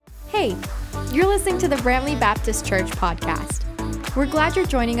Hey, you're listening to the Bramley Baptist Church podcast. We're glad you're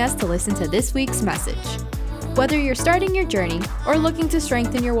joining us to listen to this week's message. Whether you're starting your journey or looking to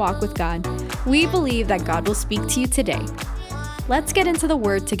strengthen your walk with God, we believe that God will speak to you today. Let's get into the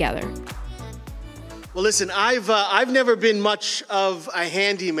Word together. Well, listen, I've never been much of a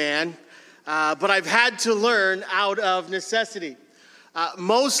handyman, but I've had to learn out of necessity,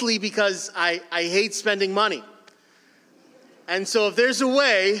 mostly because I hate spending money. And so if there's a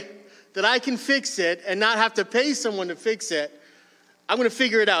way that I can fix it and not have to pay someone to fix it, I'm going to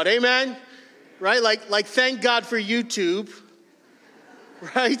figure it out. Amen? Right? Like thank God for YouTube.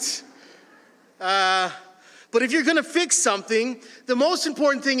 Right? But if you're going to fix something, the most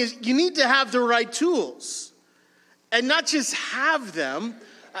important thing is you need to have the right tools. And not just have them,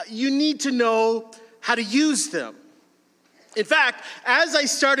 you need to know how to use them. In fact, as I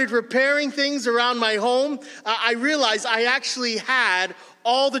started repairing things around my home, I realized I actually had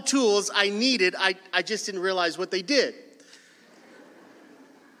all the tools I needed. I just didn't realize what they did.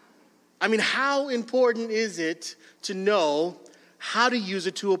 I mean, how important is it to know how to use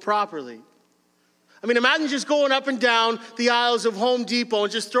a tool properly? I mean, imagine just going up and down the aisles of Home Depot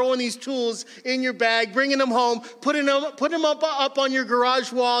and just throwing these tools in your bag, bringing them home, putting them up on your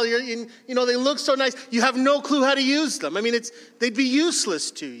garage wall. They look so nice. You have no clue how to use them. I mean, they'd be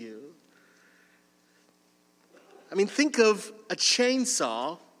useless to you. I mean, think of a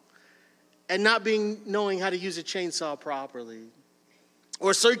chainsaw and not knowing how to use a chainsaw properly,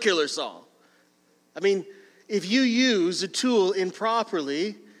 or a circular saw. I mean, if you use a tool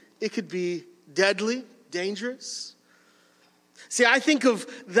improperly, it could be deadly, dangerous. See, I think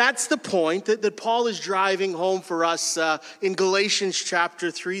that's the point that Paul is driving home for us in Galatians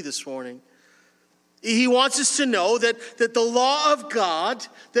chapter 3 this morning. He wants us to know that the law of God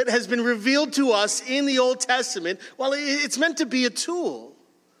that has been revealed to us in the Old Testament, well, it's meant to be a tool.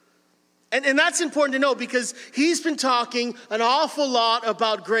 And that's important to know because he's been talking an awful lot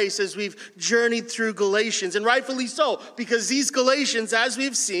about grace as we've journeyed through Galatians, and rightfully so, because these Galatians, as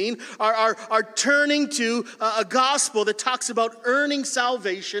we've seen, are turning to a gospel that talks about earning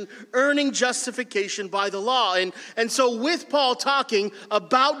salvation, earning justification by the law. And so with Paul talking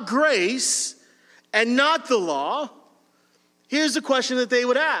about grace and not the law, here's the question that they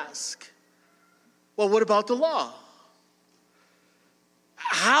would ask. Well, what about the law?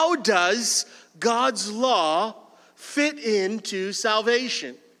 How does God's law fit into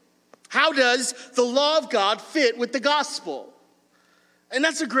salvation? How does the law of God fit with the gospel? And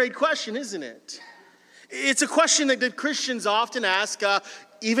that's a great question, isn't it? It's a question that Christians often ask,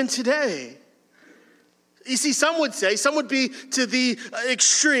 even today. You see, some would be to the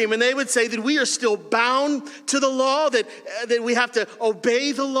extreme, and they would say that we are still bound to the law, that we have to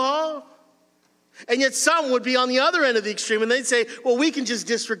obey the law. And yet some would be on the other end of the extreme, and they'd say, well, we can just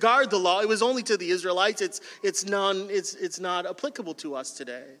disregard the law. It was only to the Israelites. It's not applicable to us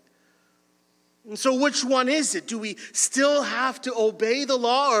today. And so which one is it? Do we still have to obey the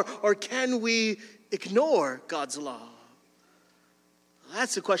law, or can we ignore God's law?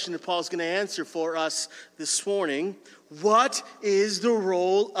 That's the question that Paul's going to answer for us this morning. What is the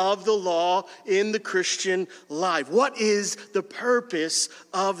role of the law in the Christian life? What is the purpose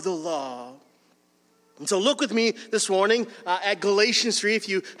of the law? And so look with me this morning at Galatians 3. If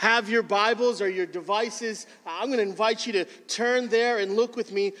you have your Bibles or your devices, I'm going to invite you to turn there and look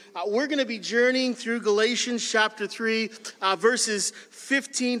with me. We're going to be journeying through Galatians chapter 3, verses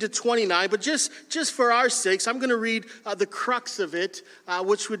 15 to 29. But just for our sakes, I'm going to read the crux of it,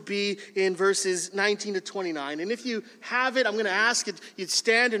 which would be in verses 19 to 29. And if you have it, I'm going to ask it, you'd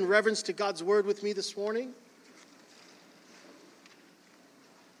stand in reverence to God's word with me this morning.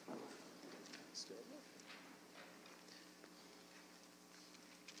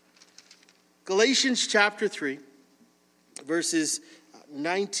 Galatians chapter 3, verses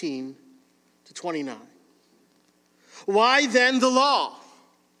 19 to 29. Why then the law?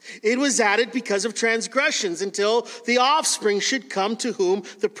 It was added because of transgressions until the offspring should come to whom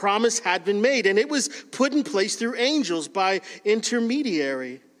the promise had been made. And it was put in place through angels by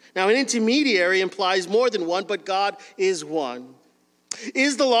intermediary. Now, an intermediary implies more than one, but God is one.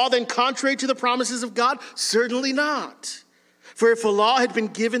 Is the law then contrary to the promises of God? Certainly not. For if a law had been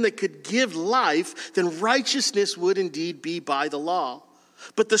given that could give life, then righteousness would indeed be by the law.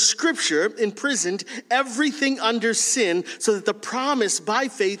 But the scripture imprisoned everything under sin so that the promise by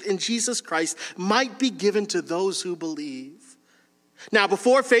faith in Jesus Christ might be given to those who believe. Now,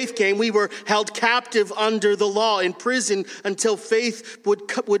 before faith came, we were held captive under the law, in prison until faith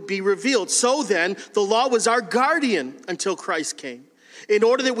would be revealed. So then, the law was our guardian until Christ came, in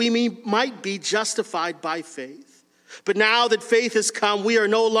order that we might be justified by faith. But now that faith has come, we are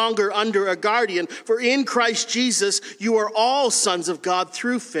no longer under a guardian. For in Christ Jesus, you are all sons of God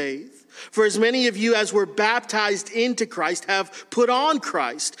through faith. For as many of you as were baptized into Christ have put on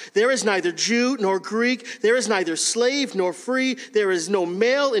Christ. There is neither Jew nor Greek. There is neither slave nor free. There is no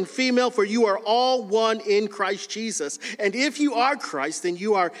male and female, for you are all one in Christ Jesus. And if you are Christ, then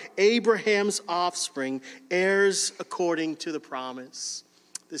you are Abraham's offspring, heirs according to the promise.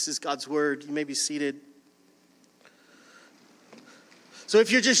 This is God's word. You may be seated. So if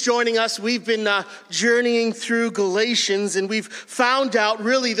you're just joining us, we've been journeying through Galatians, and we've found out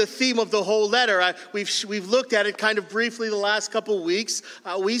really the theme of the whole letter. We've looked at it kind of briefly the last couple of weeks.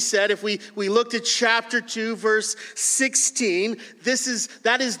 We said if we looked at chapter 2, verse 16,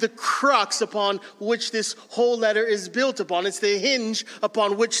 that is the crux upon which this whole letter is built upon. It's the hinge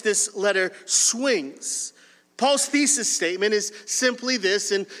upon which this letter swings. Paul's thesis statement is simply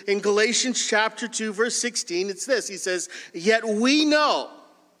this. In Galatians chapter 2, verse 16, it's this. He says, "Yet we know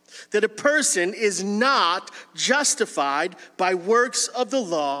that a person is not justified by works of the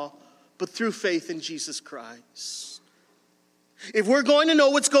law, but through faith in Jesus Christ." If we're going to know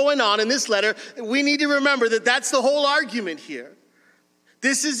what's going on in this letter, we need to remember that that's the whole argument here.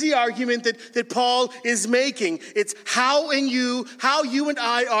 This is the argument that Paul is making. It's how you and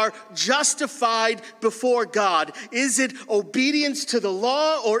I are justified before God. Is it obedience to the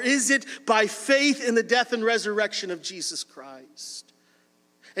law, or is it by faith in the death and resurrection of Jesus Christ?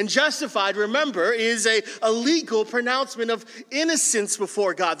 And justified, remember, is a legal pronouncement of innocence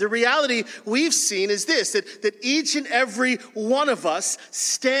before God. The reality we've seen is this, that each and every one of us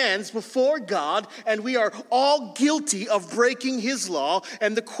stands before God, and we are all guilty of breaking his law.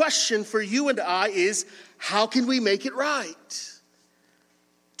 And the question for you and I is, how can we make it right?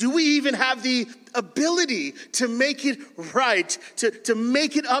 Do we even have the ability to make it right, to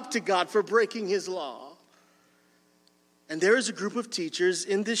make it up to God for breaking his law? And there is a group of teachers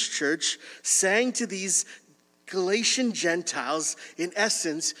in this church saying to these Galatian Gentiles, in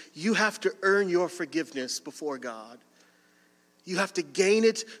essence, you have to earn your forgiveness before God. You have to gain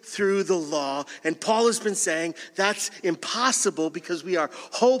it through the law. And Paul has been saying that's impossible because we are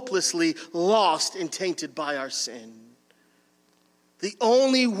hopelessly lost and tainted by our sin. The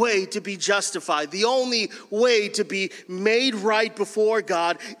only way to be justified, the only way to be made right before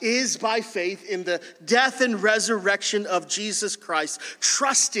God is by faith in the death and resurrection of Jesus Christ,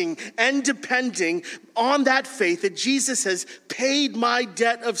 trusting and depending on that faith that Jesus has paid my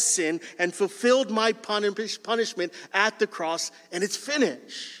debt of sin and fulfilled my punishment at the cross, and it's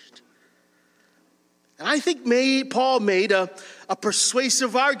finished. And I think Paul made a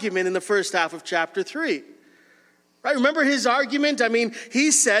persuasive argument in the first half of chapter 3. Right? Remember his argument? I mean,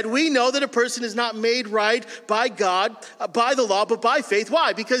 he said, we know that a person is not made right by God, by the law, but by faith.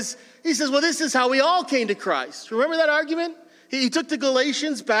 Why? Because he says, well, this is how we all came to Christ. Remember that argument? He took the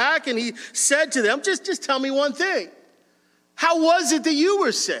Galatians back and he said to them, just tell me one thing. How was it that you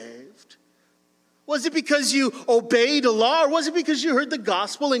were saved? Was it because you obeyed a law, or was it because you heard the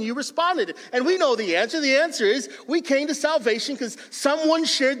gospel and you responded? And we know the answer. The answer is we came to salvation because someone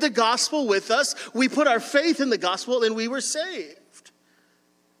shared the gospel with us. We put our faith in the gospel and we were saved.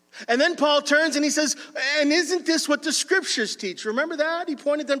 And then Paul turns and he says, and isn't this what the scriptures teach? Remember that? He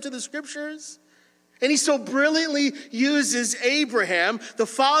pointed them to the scriptures. And he so brilliantly uses Abraham, the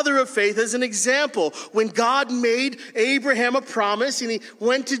father of faith, as an example. When God made Abraham a promise, and he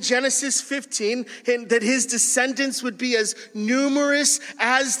went to Genesis 15, and that his descendants would be as numerous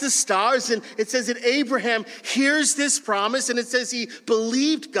as the stars. And it says that Abraham hears this promise, and it says he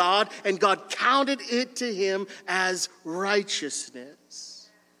believed God, and God counted it to him as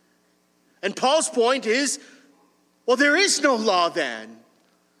righteousness. And Paul's point is, well, there is no law then,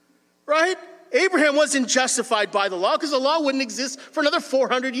 right? Abraham wasn't justified by the law because the law wouldn't exist for another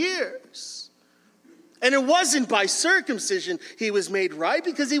 400 years. And it wasn't by circumcision he was made right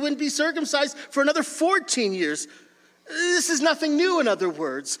because he wouldn't be circumcised for another 14 years. This is nothing new, in other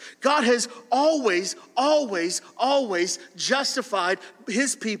words. God has always, always, always justified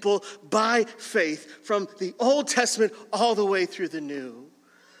his people by faith from the Old Testament all the way through the New.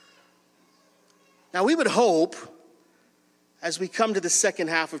 Now, we would hope, as we come to the second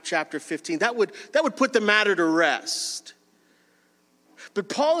half of chapter 15, that would put the matter to rest. But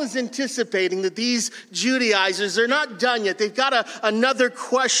Paul is anticipating that these Judaizers are not done yet. They've got another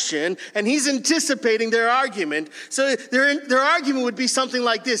question, and he's anticipating their argument. So their argument would be something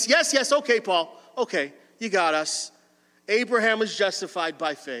like this. Yes, okay, Paul. Okay, you got us. Abraham was justified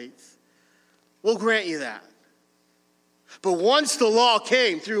by faith. We'll grant you that. But once the law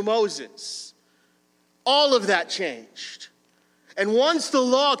came through Moses, all of that changed. And once the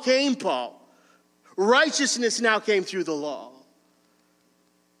law came, Paul, Righteousness now came through the law.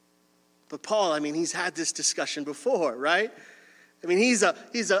 But Paul, he's had this discussion before, right? He's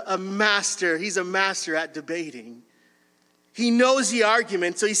a master. He's a master at debating. He knows the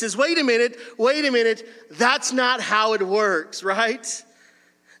argument. So he says, wait a minute. That's not how it works, right?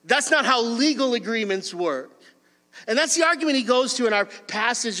 That's not how legal agreements work. And that's the argument he goes to in our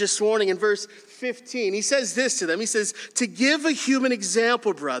passage this morning in verse 15. He says this to them. He says, to give a human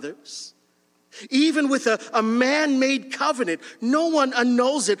example, brothers, even with a man-made covenant, no one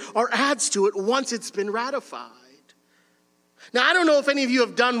annuls it or adds to it once it's been ratified. Now, I don't know if any of you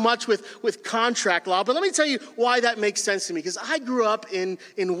have done much with contract law, but let me tell you why that makes sense to me. Because I grew up in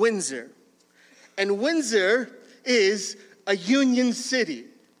Windsor. And Windsor is a union city.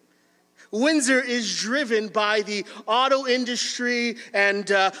 Windsor is driven by the auto industry and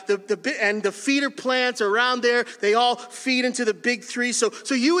the feeder plants around there. They all feed into the big three. So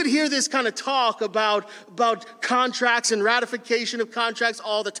you would hear this kind of talk about contracts and ratification of contracts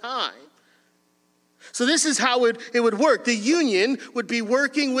all the time. So this is how it would work. The union would be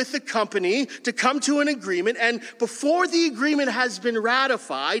working with the company to come to an agreement, and before the agreement has been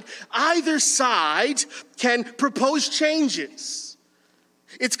ratified, either side can propose changes.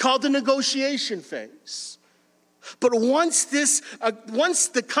 It's called the negotiation phase. But once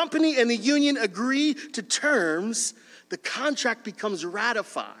the company and the union agree to terms, the contract becomes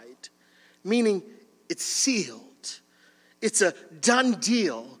ratified, meaning it's sealed. It's a done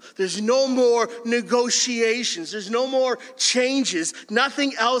deal. There's no more negotiations. There's no more changes.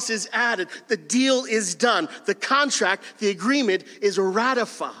 Nothing else is added. The deal is done. The contract, the agreement is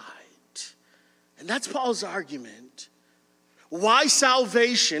ratified. And that's Paul's argument. Why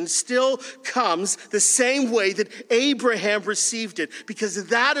salvation still comes the same way that Abraham received it. Because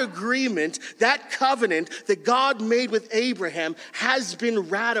that agreement, that covenant that God made with Abraham has been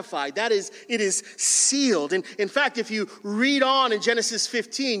ratified. That is, it is sealed. And in fact, if you read on in Genesis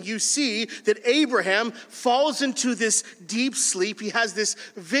 15, you see that Abraham falls into this deep sleep. He has this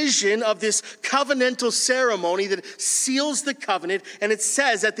vision of this covenantal ceremony that seals the covenant. And it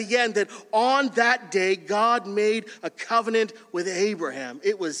says at the end that on that day, God made a covenant with Abraham.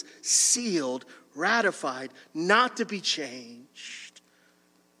 It was sealed, ratified, not to be changed.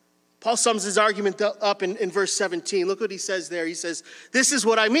 Paul sums his argument up in verse 17. Look what he says there. He says, this is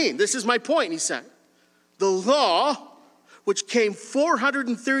what I mean. This is my point, he said. The law, which came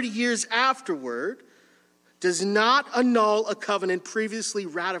 430 years afterward, does not annul a covenant previously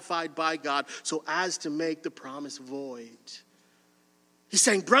ratified by God so as to make the promise void. He's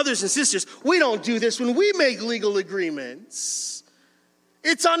saying, brothers and sisters, we don't do this when we make legal agreements.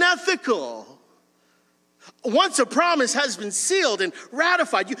 It's unethical. Once a promise has been sealed and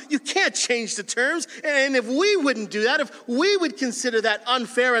ratified, you can't change the terms. And if we wouldn't do that, if we would consider that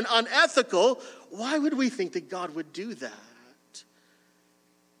unfair and unethical, why would we think that God would do that?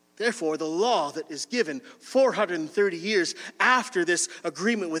 Therefore, the law that is given 430 years after this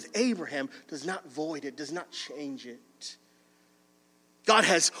agreement with Abraham does not void it, does not change it. God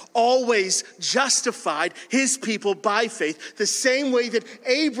has always justified his people by faith. The same way that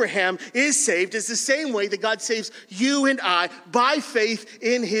Abraham is saved is the same way that God saves you and I by faith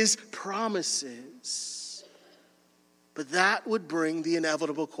in his promises. But that would bring the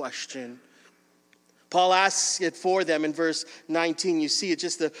inevitable question. Paul asks it for them in verse 19. You see it,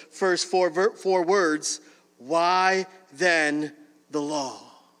 just the first four words. Why then the law?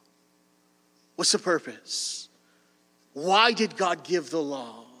 What's the purpose? Why did God give the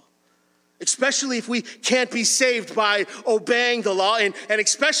law? Especially if we can't be saved by obeying the law, and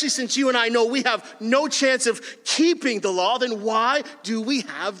especially since you and I know we have no chance of keeping the law, then why do we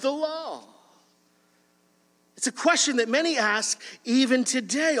have the law? It's a question that many ask even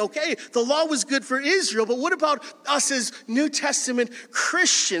today. Okay, the law was good for Israel, but what about us as New Testament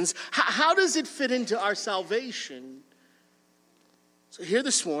Christians? How does it fit into our salvation? So here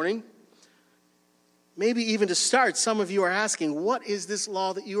this morning, maybe even to start, some of you are asking, what is this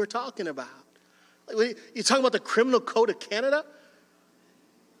law that you are talking about? You're talking about the Criminal Code of Canada?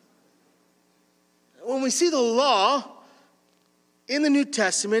 When we see the law in the New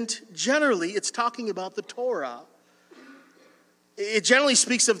Testament, generally it's talking about the Torah. It generally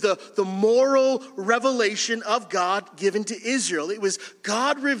speaks of the moral revelation of God given to Israel. It was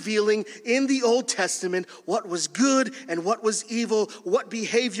God revealing in the Old Testament what was good and what was evil, what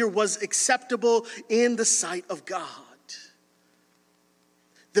behavior was acceptable in the sight of God.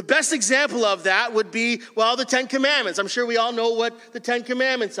 The best example of that would be, well, the Ten Commandments. I'm sure we all know what the Ten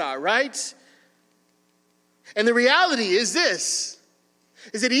Commandments are, right? And the reality is this,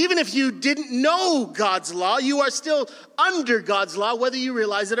 is that even if you didn't know God's law, you are still under God's law, whether you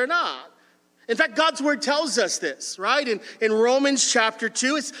realize it or not. In fact, God's word tells us this, right? In Romans chapter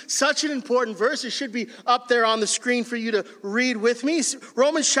 2, it's such an important verse. It should be up there on the screen for you to read with me.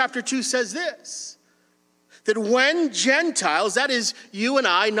 Romans chapter 2 says this, that when Gentiles, that is you and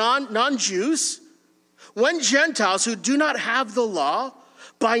I, non-Jews, when Gentiles who do not have the law,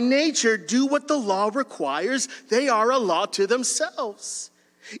 by nature do what the law requires, they are a law to themselves.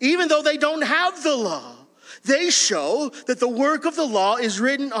 Even though they don't have the law, they show that the work of the law is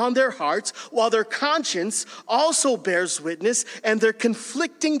written on their hearts, while their conscience also bears witness, and their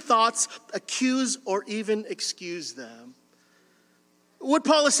conflicting thoughts accuse or even excuse them. What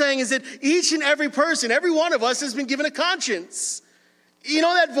Paul is saying is that each and every person, every one of us, has been given a conscience. You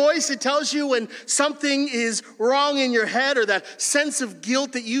know that voice that tells you when something is wrong in your head, or that sense of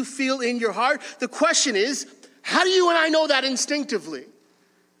guilt that you feel in your heart? The question is, how do you and I know that instinctively?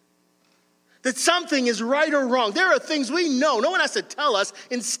 That something is right or wrong. There are things we know. No one has to tell us.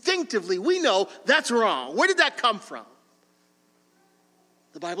 Instinctively, we know that's wrong. Where did that come from?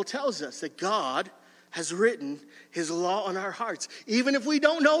 The Bible tells us that God has written his law on our hearts, even if we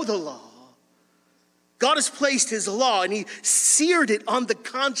don't know the law. God has placed his law and he seared it on the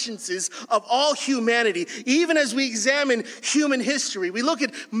consciences of all humanity. Even as we examine human history, we look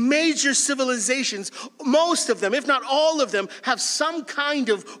at major civilizations. Most of them, if not all of them, have some kind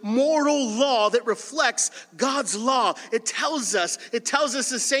of moral law that reflects God's law. It tells us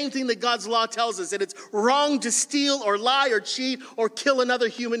the same thing that God's law tells us, that it's wrong to steal or lie or cheat or kill another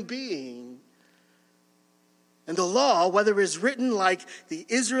human being. And the law, whether it's written like the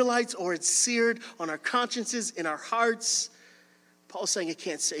Israelites or it's seared on our consciences, in our hearts, Paul's saying it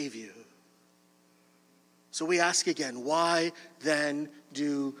can't save you. So we ask again, why then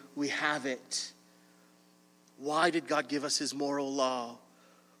do we have it? Why did God give us his moral law?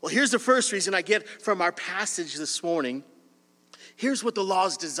 Well, here's the first reason I get from our passage this morning. Here's what the law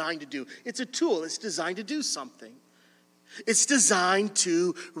is designed to do. It's a tool. It's designed to do something. It's designed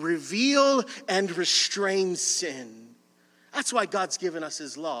to reveal and restrain sin. That's why God's given us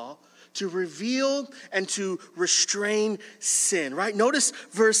his law, to reveal and to restrain sin, right? Notice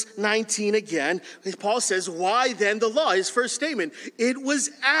verse 19 again. Paul says, why then the law? His first statement, it was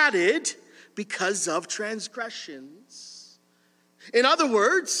added because of transgressions. In other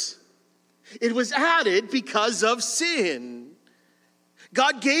words, it was added because of sin.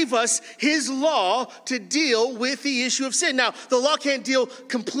 God gave us his law to deal with the issue of sin. Now, the law can't deal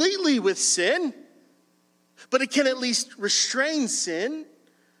completely with sin, but it can at least restrain sin.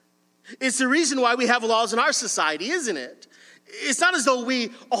 It's the reason why we have laws in our society, isn't it? It's not as though we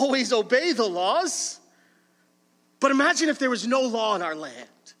always obey the laws, but imagine if there was no law in our land,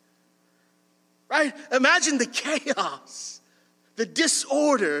 right? Imagine the chaos, the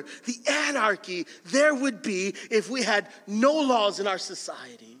disorder, the anarchy there would be if we had no laws in our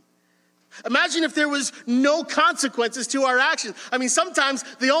society. Imagine if there was no consequences to our actions. I mean, sometimes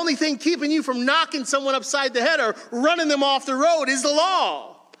the only thing keeping you from knocking someone upside the head or running them off the road is the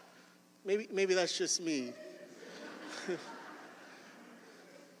law. Maybe that's just me.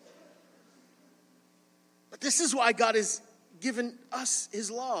 But this is why God has given us his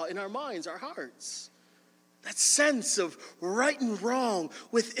law in our minds, our hearts. That sense of right and wrong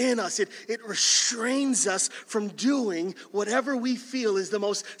within us, it restrains us from doing whatever we feel is the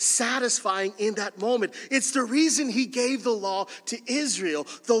most satisfying in that moment. It's the reason he gave the law to Israel.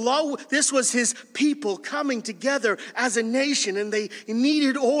 The law, this was his people coming together as a nation, and they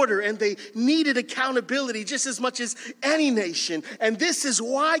needed order and they needed accountability just as much as any nation. And this is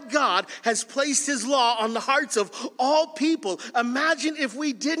why God has placed his law on the hearts of all people. Imagine if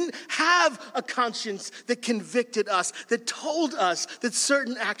we didn't have a conscience that convicted us, that told us that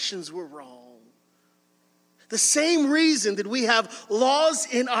certain actions were wrong. The same reason that we have laws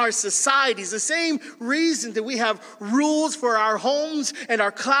in our societies, the same reason that we have rules for our homes and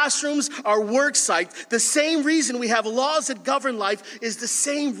our classrooms, our work sites, the same reason we have laws that govern life is the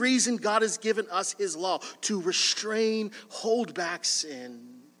same reason God has given us his law, to restrain, hold back sin.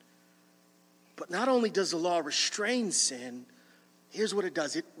 But not only does the law restrain sin, here's what it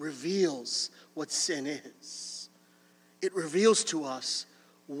does. It reveals what sin is. It reveals to us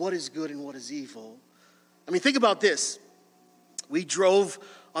what is good and what is evil. I mean, think about this. We drove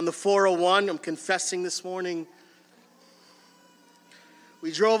on the 401. I'm confessing this morning.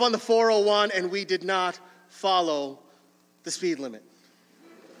 We drove on the 401 and we did not follow the speed limit.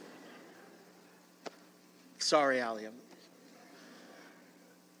 Sorry, Allie.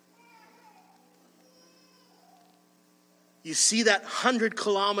 You see that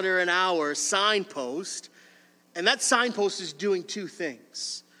 100-kilometer-an-hour signpost, and that signpost is doing two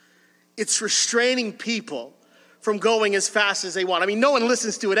things. It's restraining people from going as fast as they want. I mean, no one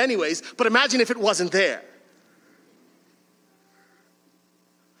listens to it anyways, but imagine if it wasn't there.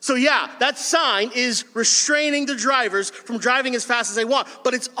 So yeah, that sign is restraining the drivers from driving as fast as they want,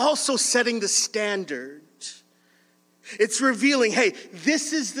 but it's also setting the standard. It's revealing, hey,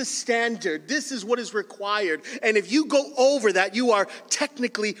 this is the standard. This is what is required. And if you go over that, you are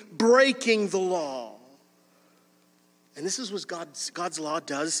technically breaking the law. And this is what God's law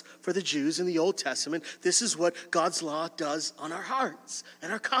does for the Jews in the Old Testament. This is what God's law does on our hearts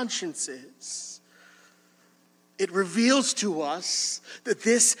and our consciences. It reveals to us that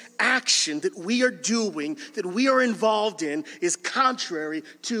this action that we are doing, that we are involved in, is contrary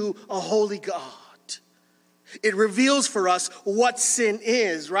to a holy God. It reveals for us what sin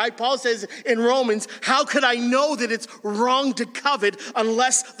is, right? Paul says in Romans, how could I know that it's wrong to covet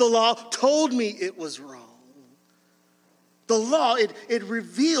unless the law told me it was wrong? The law, it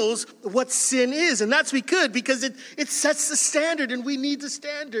reveals what sin is, and that's because it sets the standard, and we need the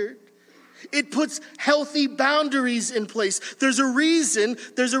standard. It puts healthy boundaries in place. There's a reason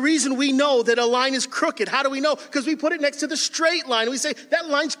we know that a line is crooked. How do we know? Because we put it next to the straight line. We say, that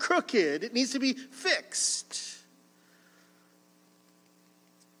line's crooked. It needs to be fixed.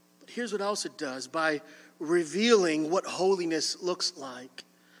 But here's what else it does. By revealing what holiness looks like,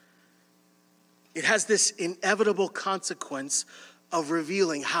 it has this inevitable consequence of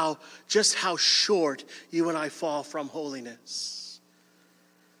revealing just how short you and I fall from holiness.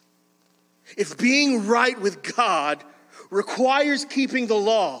 If being right with God requires keeping the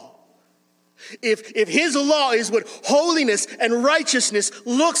law, if his law is what holiness and righteousness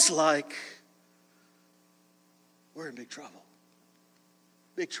looks like, we're in big trouble.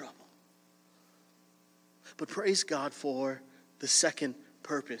 Big trouble. But praise God for the second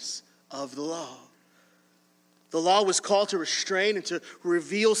purpose of the law. The law was called to restrain and to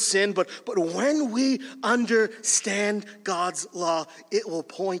reveal sin, but when we understand God's law, it will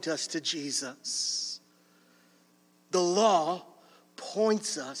point us to Jesus. The law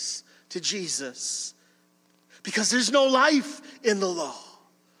points us to Jesus because there's no life in the law.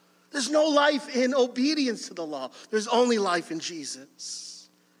 There's no life in obedience to the law. There's only life in Jesus.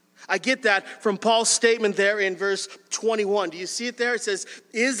 I get that from Paul's statement there in verse 21. Do you see it there? It says,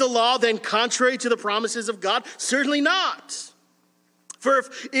 is the law then contrary to the promises of God? Certainly not. For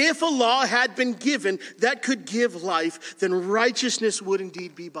if a law had been given that could give life, then righteousness would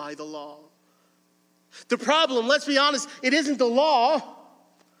indeed be by the law. The problem, let's be honest, it isn't the law.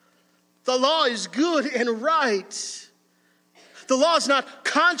 The law is good and right. The law is not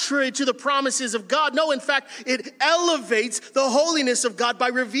contrary to the promises of God. No, in fact, it elevates the holiness of God by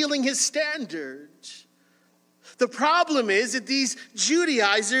revealing his standard. The problem is that these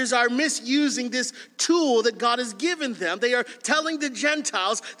Judaizers are misusing this tool that God has given them. They are telling the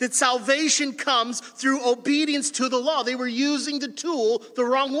Gentiles that salvation comes through obedience to the law. They were using the tool the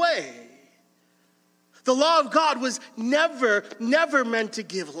wrong way. The law of God was never meant to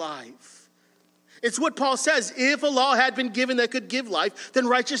give life. It's what Paul says. If a law had been given that could give life, then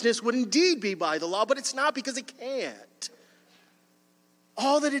righteousness would indeed be by the law. But it's not, because it can't.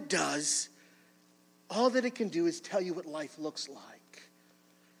 All that it does, all that it can do is tell you what life looks like.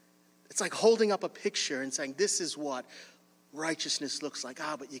 It's like holding up a picture and saying, this is what righteousness looks like.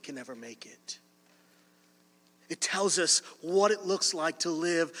 But you can never make it. It tells us what it looks like to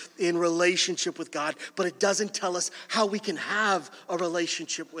live in relationship with God, but it doesn't tell us how we can have a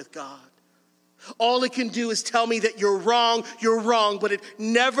relationship with God. All it can do is tell me that you're wrong, but it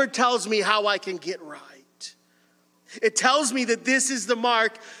never tells me how I can get right. It tells me that this is the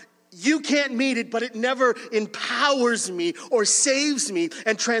mark. You can't meet it, but it never empowers me or saves me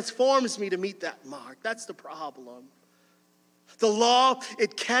and transforms me to meet that mark. That's the problem. The law,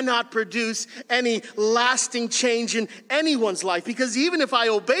 it cannot produce any lasting change in anyone's life, because even if I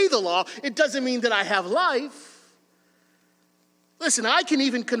obey the law, it doesn't mean that I have life. Listen, I can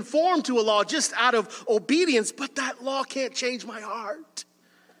even conform to a law just out of obedience, but that law can't change my heart.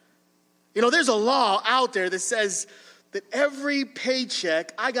 You know, there's a law out there that says that every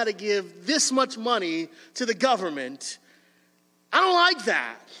paycheck, I got to give this much money to the government. I don't like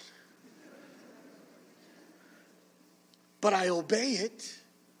that. But I obey it.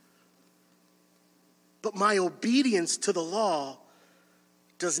 But my obedience to the law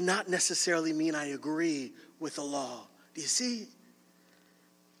does not necessarily mean I agree with the law. Do you see?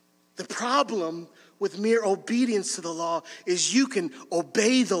 The problem with mere obedience to the law is you can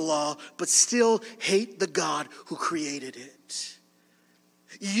obey the law but still hate the God who created it.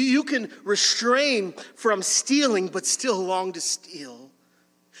 You can restrain from stealing but still long to steal.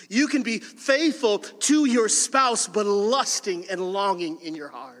 You can be faithful to your spouse but lusting and longing in your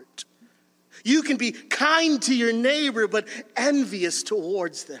heart. You can be kind to your neighbor, but envious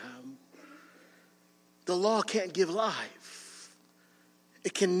towards them. The law can't give life.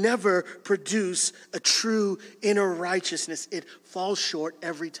 It can never produce a true inner righteousness. It falls short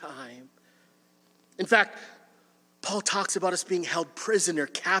every time. In fact, Paul talks about us being held prisoner,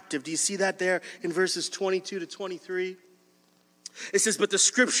 captive. Do you see that there in verses 22 to 23? It says, but the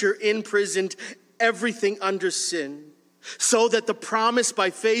scripture imprisoned everything under sin, so that the promise by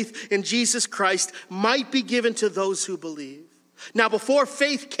faith in Jesus Christ might be given to those who believe. Now, before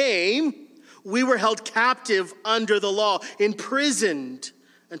faith came, we were held captive under the law, imprisoned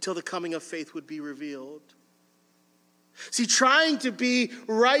until the coming of faith would be revealed. See, trying to be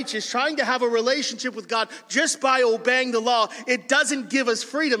righteous, trying to have a relationship with God just by obeying the law, it doesn't give us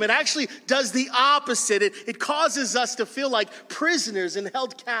freedom. It actually does the opposite. It causes us to feel like prisoners and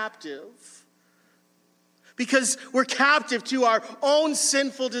held captive. Because we're captive to our own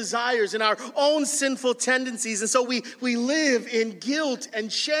sinful desires and our own sinful tendencies. And so we live in guilt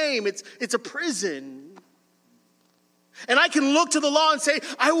and shame. It's a prison. And I can look to the law and say,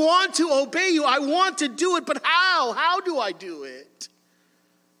 I want to obey you. I want to do it, but how? How do I do it?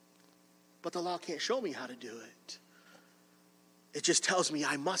 But the law can't show me how to do it. It just tells me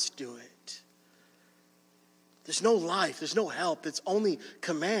I must do it. There's no life. There's no help. It's only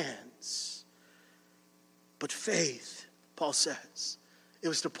commands. But faith, Paul says, it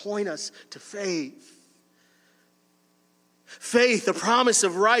was to point us to faith. Faith, the promise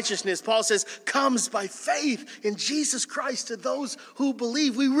of righteousness, Paul says, comes by faith in Jesus Christ to those who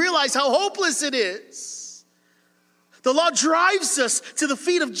believe. We realize how hopeless it is. The law drives us to the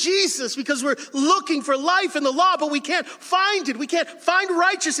feet of Jesus because we're looking for life in the law, but we can't find it. We can't find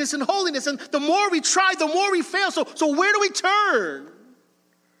righteousness and holiness. And the more we try, the more we fail. So where do we turn?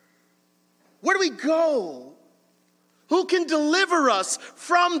 Where do we go? Who can deliver us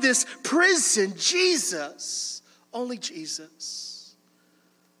from this prison? Jesus. Only Jesus.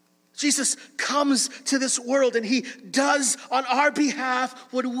 Jesus comes to this world and he does on our behalf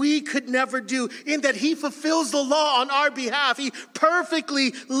what we could never do, in that he fulfills the law on our behalf. He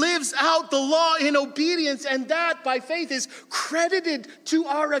perfectly lives out the law in obedience, and that by faith is credited to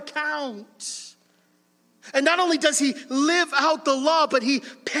our account. And not only does he live out the law, but he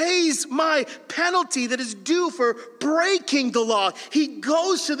pays my penalty that is due for breaking the law. He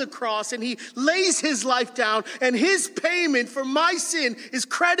goes to the cross and he lays his life down, and his payment for my sin is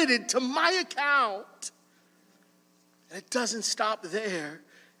credited to my account. And it doesn't stop there.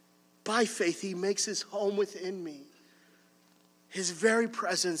 By faith, he makes his home within me. His very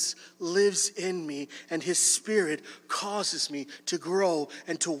presence lives in me, and his spirit causes me to grow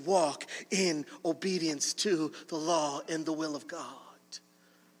and to walk in obedience to the law and the will of God.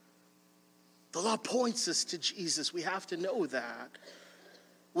 The law points us to Jesus. We have to know that.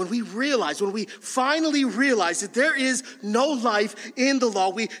 When we finally realize that there is no life in the law,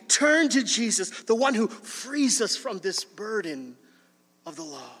 we turn to Jesus, the one who frees us from this burden of the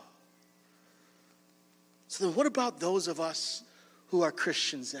law. So then what about those of us who are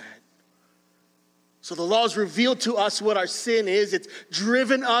Christians then? So the law has revealed to us what our sin is. It's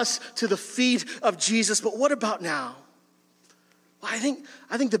driven us to the feet of Jesus. But what about now? Well, I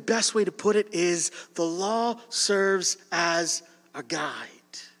think the best way to put it is the law serves as a guide.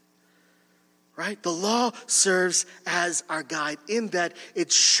 Right? The law serves as our guide in that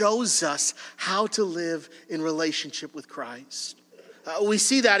it shows us how to live in relationship with Christ. We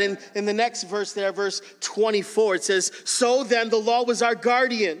see that in the next verse there, verse 24. It says, so then the law was our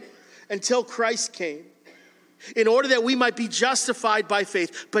guardian until Christ came, in order that we might be justified by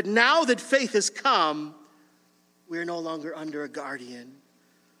faith. But now that faith has come, we are no longer under a guardian.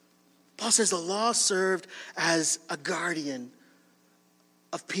 Paul says the law served as a guardian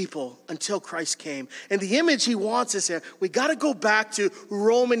of people until Christ came. And the image he wants us here, we got to go back to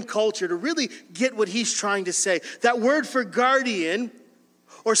Roman culture to really get what he's trying to say. That word for guardian,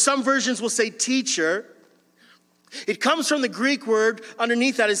 or some versions will say teacher, it comes from the Greek word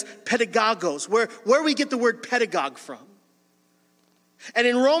underneath that is pedagogos, where we get the word pedagogue from. And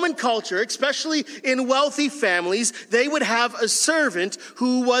in Roman culture, especially in wealthy families, they would have a servant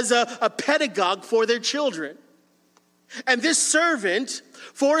who was a pedagogue for their children. And this servant,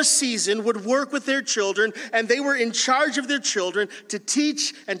 for a season, would work with their children, and they were in charge of their children to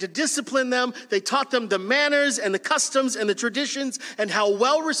teach and to discipline them. They taught them the manners and the customs and the traditions and how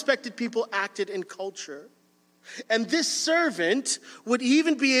well-respected people acted in culture. And this servant would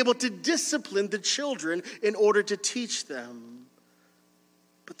even be able to discipline the children in order to teach them.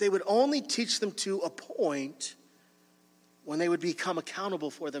 But they would only teach them to a point when they would become accountable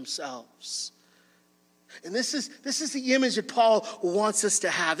for themselves. And this is the image that Paul wants us to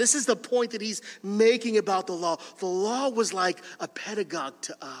have. This is the point that he's making about the law. The law was like a pedagogue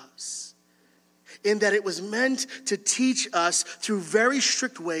to us, in that it was meant to teach us through very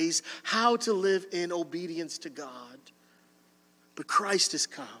strict ways how to live in obedience to God. But Christ has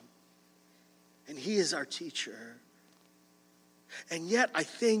come, and he is our teacher. And yet I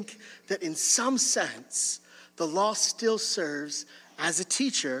think that in some sense, the law still serves as a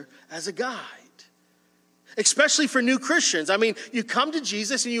teacher, as a guide. Especially for new Christians. I mean, you come to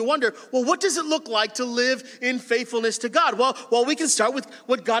Jesus and you wonder, well, what does it look like to live in faithfulness to God? Well, we can start with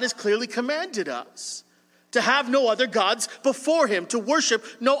what God has clearly commanded us. To have no other gods before him, to worship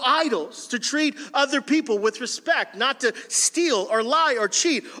no idols, to treat other people with respect, not to steal or lie or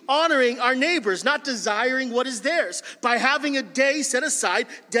cheat, honoring our neighbors, not desiring what is theirs, by having a day set aside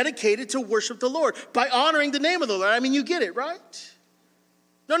dedicated to worship the Lord, by honoring the name of the Lord. I mean, you get it, right?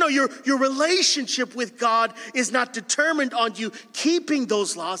 No, your relationship with God is not determined on you keeping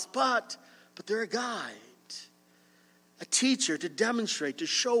those laws, but they're a guide, a teacher to demonstrate, to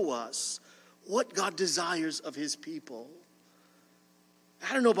show us what God desires of his people.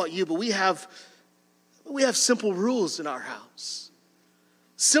 I don't know about you, but we have simple rules in our house.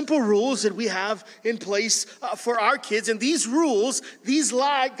 Simple rules that we have in place for our kids. And these rules, these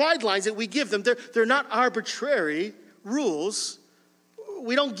guidelines that we give them, they're not arbitrary rules.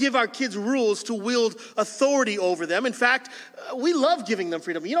 We don't give our kids rules to wield authority over them. In fact, we love giving them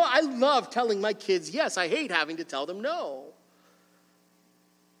freedom. You know, I love telling my kids yes. I hate having to tell them no.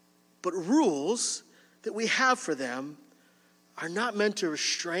 But rules that we have for them are not meant to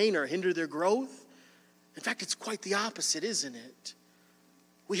restrain or hinder their growth. In fact, it's quite the opposite, isn't it?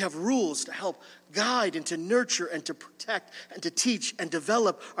 We have rules to help guide and to nurture and to protect and to teach and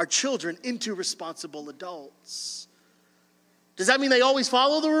develop our children into responsible adults. Does that mean they always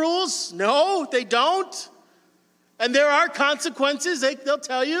follow the rules? No, they don't. And there are consequences, they'll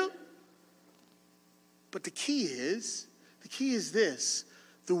tell you. But the key is this.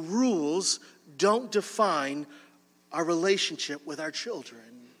 The rules don't define our relationship with our children.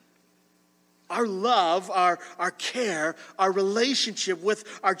 Our love, our care, our relationship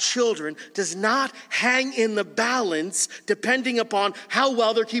with our children does not hang in the balance depending upon how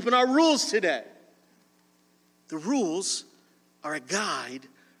well they're keeping our rules today. The rules are a guide,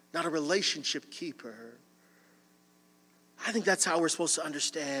 not a relationship keeper. I think that's how we're supposed to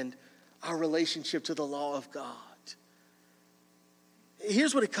understand our relationship to the law of God.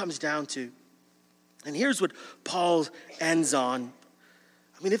 Here's what it comes down to. And here's what Paul ends on.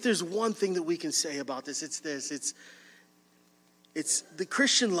 I mean, if there's one thing that we can say about this, it's this. It's the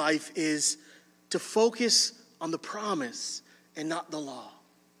Christian life is to focus on the promise and not the law.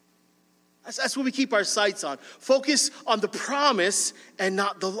 That's what we keep our sights on. Focus on the promise and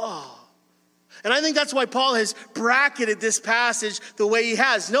not the law. And I think that's why Paul has bracketed this passage the way he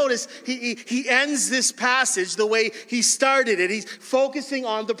has. Notice he ends this passage the way he started it. He's focusing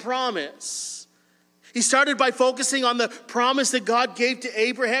on the promise. He started by focusing on the promise that God gave to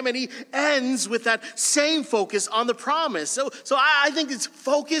Abraham, and he ends with that same focus on the promise. So I think it's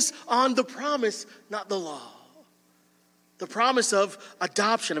focus on the promise, not the law. The promise of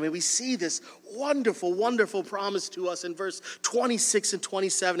adoption. I mean, we see this wonderful, wonderful promise to us in verse 26 and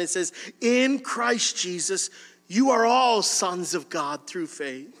 27. It says, in Christ Jesus, you are all sons of God through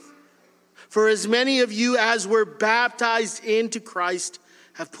faith. For as many of you as were baptized into Christ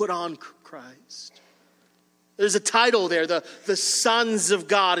have put on Christ. There's a title there, the sons of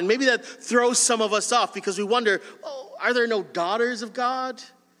God. And maybe that throws some of us off because we wonder, are there no daughters of God?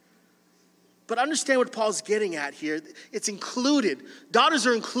 But understand what Paul's getting at here. It's included. Daughters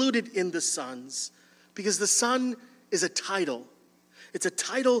are included in the sons because the son is a title. It's a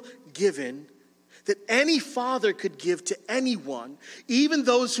title given that any father could give to anyone, even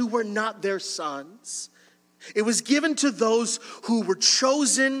those who were not their sons. It was given to those who were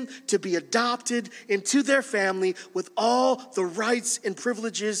chosen to be adopted into their family with all the rights and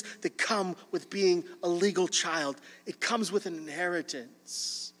privileges that come with being a legal child. It comes with an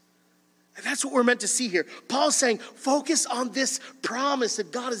inheritance. And that's what we're meant to see here. Paul's saying, focus on this promise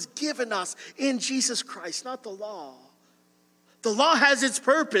that God has given us in Jesus Christ, not the law. The law has its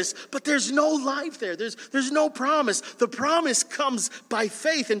purpose, but there's no life there. There's no promise. The promise comes by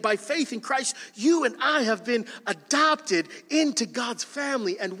faith, and by faith in Christ, you and I have been adopted into God's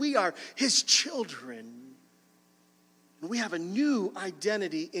family, and we are his children. And we have a new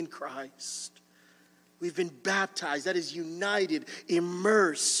identity in Christ. We've been baptized, that is united,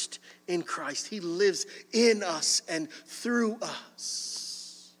 immersed in Christ. He lives in us and through us.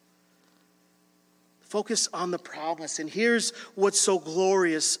 Focus on the promise. And here's what's so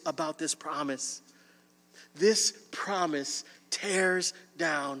glorious about this promise. This promise tears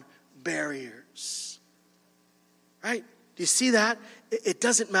down barriers. Right? Do you see that? It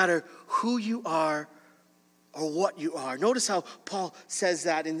doesn't matter who you are or what you are. Notice how Paul says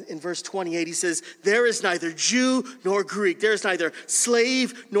that in verse 28. He says, there is neither Jew nor Greek. There is neither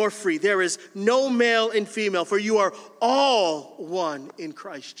slave nor free. There is no male and female, for you are all one in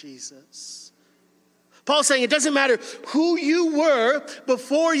Christ Jesus. Paul's saying it doesn't matter who you were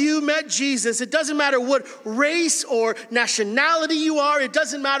before you met Jesus. It doesn't matter what race or nationality you are. It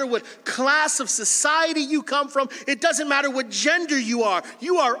doesn't matter what class of society you come from. It doesn't matter what gender you are.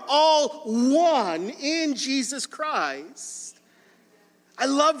 You are all one in Jesus Christ. I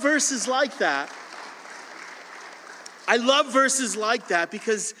love verses like that. I love verses like that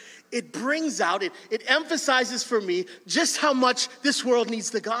because it brings out, it emphasizes for me just how much this world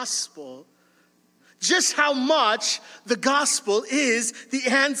needs the gospel. Just how much the gospel is the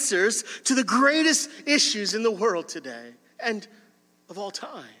answers to the greatest issues in the world today and of all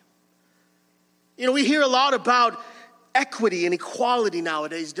time. You know, we hear a lot about equity and equality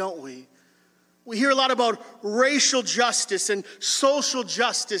nowadays, don't we? We hear a lot about racial justice and social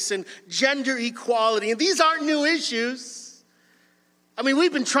justice and gender equality, and these aren't new issues. I mean,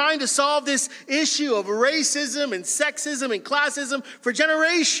 we've been trying to solve this issue of racism and sexism and classism for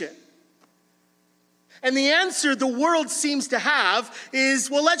generations. And the answer the world seems to have is,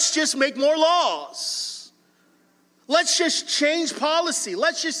 well, let's just make more laws. Let's just change policy.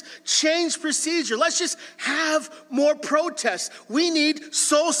 Let's just change procedure. Let's just have more protests. We need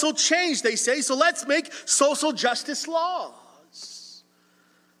social change, they say, so let's make social justice laws.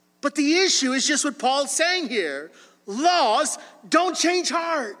 But the issue is just what Paul's saying here. Laws don't change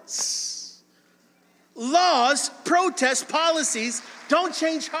hearts. Laws, protests, policies don't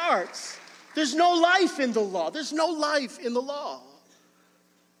change hearts. There's no life in the law. There's no life in the law.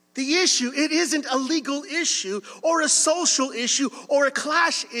 The issue, it isn't a legal issue or a social issue or a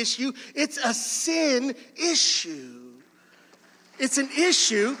class issue. It's a sin issue. It's an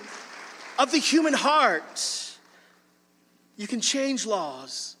issue of the human heart. You can change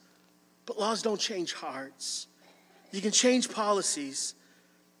laws, but laws don't change hearts. You can change policies,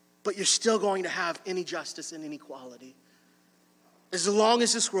 but you're still going to have injustice and inequality. As long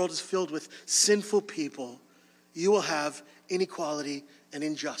as this world is filled with sinful people, you will have inequality and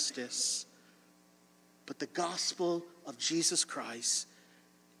injustice. But the gospel of Jesus Christ,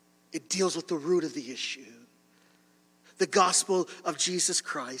 it deals with the root of the issue. The gospel of Jesus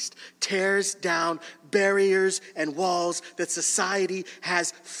Christ tears down barriers and walls that society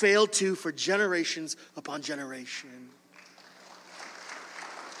has failed to for generations upon generation.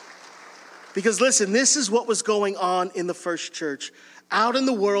 Because listen, this is what was going on in the first church. Out in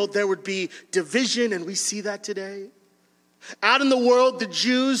the world, there would be division, and we see that today. Out in the world, the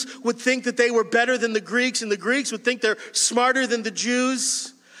Jews would think that they were better than the Greeks, and the Greeks would think they're smarter than the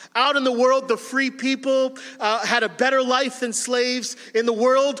Jews. Out in the world, the free people had a better life than slaves. In the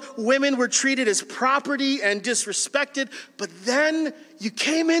world, women were treated as property and disrespected. But then you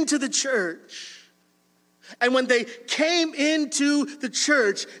came into the church. And when they came into the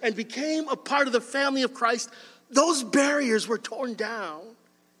church and became a part of the family of Christ, those barriers were torn down.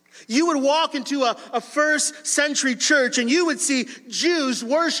 You would walk into a first century church and you would see Jews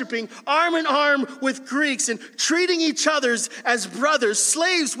worshiping arm in arm with Greeks and treating each other as brothers.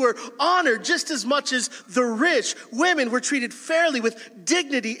 Slaves were honored just as much as the rich. Women were treated fairly with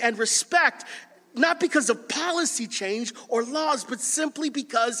dignity and respect. Not because of policy change or laws, but simply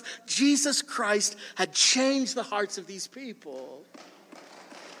because Jesus Christ had changed the hearts of these people.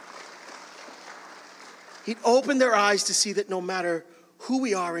 He'd opened their eyes to see that no matter who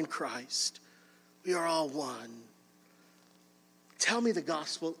we are in Christ, we are all one. Tell me the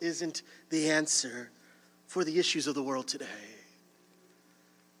gospel isn't the answer for the issues of the world today.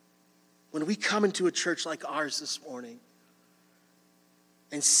 When we come into a church like ours this morning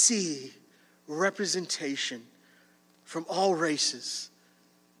and see representation from all races,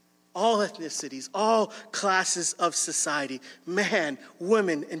 all ethnicities, all classes of society, man,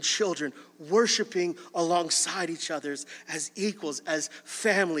 women, and children, worshiping alongside each other as equals, as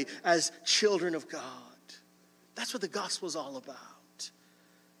family, as children of God. That's what the gospel is all about.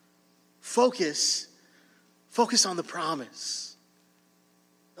 Focus on the promise,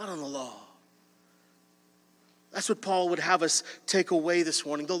 not on the law. That's what Paul would have us take away this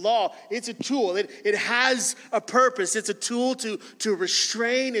morning. The law, it's a tool. It has a purpose. It's a tool to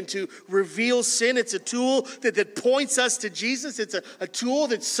restrain and to reveal sin. It's a tool that points us to Jesus. It's a tool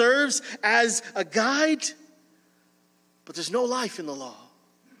that serves as a guide. But there's no life in the law.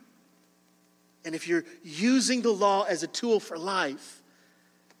 And if you're using the law as a tool for life,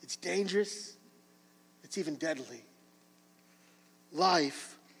 it's dangerous, it's It's even deadly.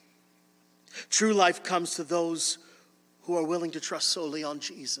 Life, true life, comes to those who are willing to trust solely on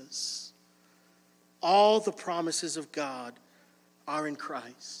Jesus. All the promises of God are in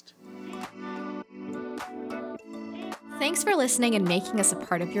Christ. Thanks for listening and making us a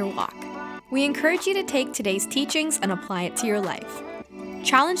part of your walk. We encourage you to take today's teachings and apply it to your life.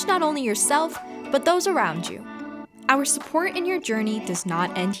 Challenge not only yourself, but those around you. Our support in your journey does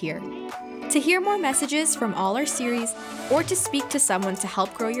not end here. To hear more messages from all our series or to speak to someone to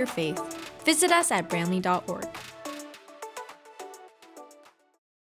help grow your faith, visit us at brantley.org.